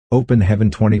Open Heaven,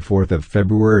 24th of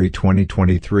February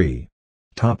 2023.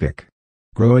 Topic: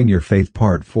 Growing Your Faith,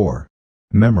 Part 4.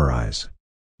 Memorize.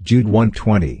 Jude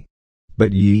 1:20.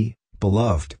 But ye,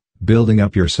 beloved, building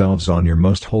up yourselves on your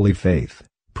most holy faith,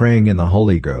 praying in the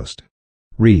Holy Ghost.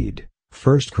 Read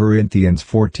 1 Corinthians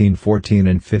 14:14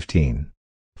 and 15.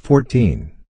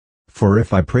 14. For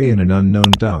if I pray in an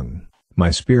unknown tongue,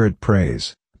 my spirit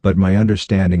prays, but my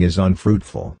understanding is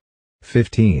unfruitful.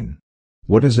 15.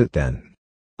 What is it then?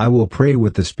 I will pray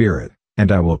with the Spirit,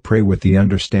 and I will pray with the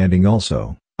understanding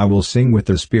also. I will sing with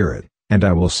the Spirit, and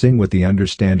I will sing with the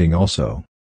understanding also.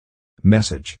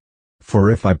 Message. For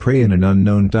if I pray in an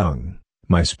unknown tongue,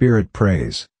 my spirit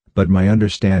prays, but my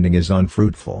understanding is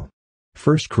unfruitful.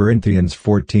 1 Corinthians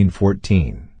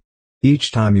 14:14.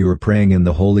 Each time you are praying in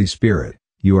the Holy Spirit,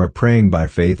 you are praying by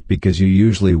faith because you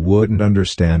usually wouldn't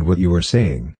understand what you are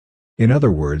saying. In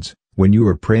other words, when you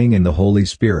are praying in the Holy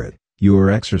Spirit, you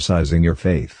are exercising your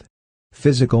faith.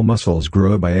 Physical muscles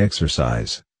grow by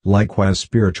exercise, likewise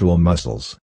spiritual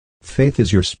muscles. Faith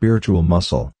is your spiritual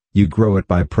muscle, you grow it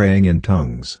by praying in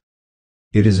tongues.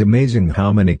 It is amazing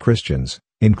how many Christians,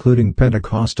 including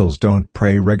Pentecostals, don't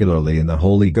pray regularly in the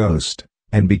Holy Ghost,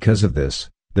 and because of this,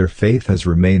 their faith has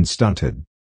remained stunted.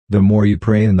 The more you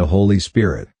pray in the Holy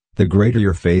Spirit, the greater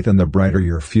your faith and the brighter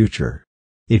your future.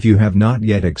 If you have not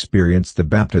yet experienced the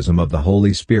baptism of the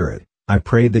Holy Spirit, I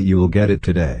pray that you will get it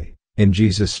today, in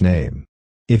Jesus' name.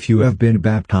 If you have been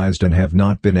baptized and have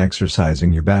not been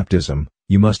exercising your baptism,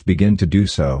 you must begin to do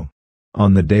so.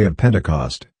 On the day of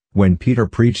Pentecost, when Peter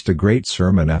preached a great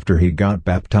sermon after he got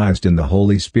baptized in the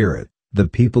Holy Spirit, the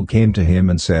people came to him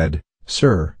and said,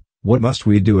 "Sir, what must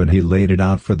we do?" And he laid it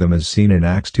out for them as seen in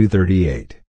Acts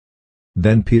 2:38.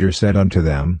 Then Peter said unto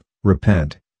them,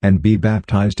 "Repent, and be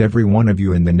baptized every one of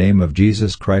you in the name of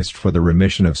Jesus Christ for the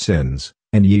remission of sins,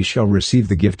 and ye shall receive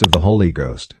the gift of the Holy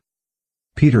Ghost."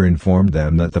 Peter informed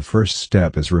them that the first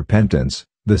step is repentance,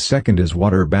 the second is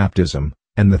water baptism,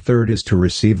 and the third is to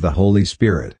receive the Holy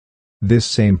Spirit. This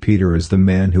same Peter is the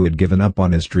man who had given up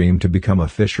on his dream to become a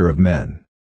fisher of men.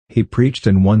 He preached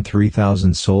and won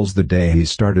 3,000 souls the day he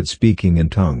started speaking in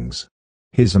tongues.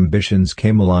 His ambitions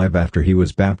came alive after he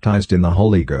was baptized in the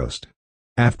Holy Ghost.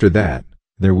 After that,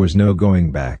 there was no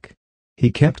going back. He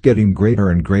kept getting greater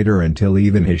and greater until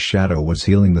even his shadow was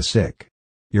healing the sick.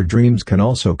 Your dreams can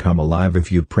also come alive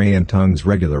if you pray in tongues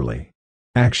regularly.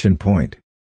 Action point.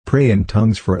 Pray in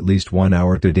tongues for at least 1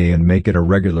 hour today and make it a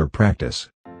regular practice.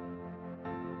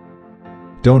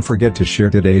 Don't forget to share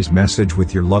today's message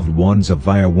with your loved ones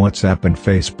via WhatsApp and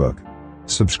Facebook.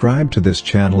 Subscribe to this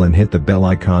channel and hit the bell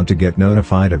icon to get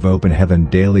notified of Open Heaven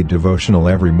Daily Devotional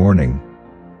every morning.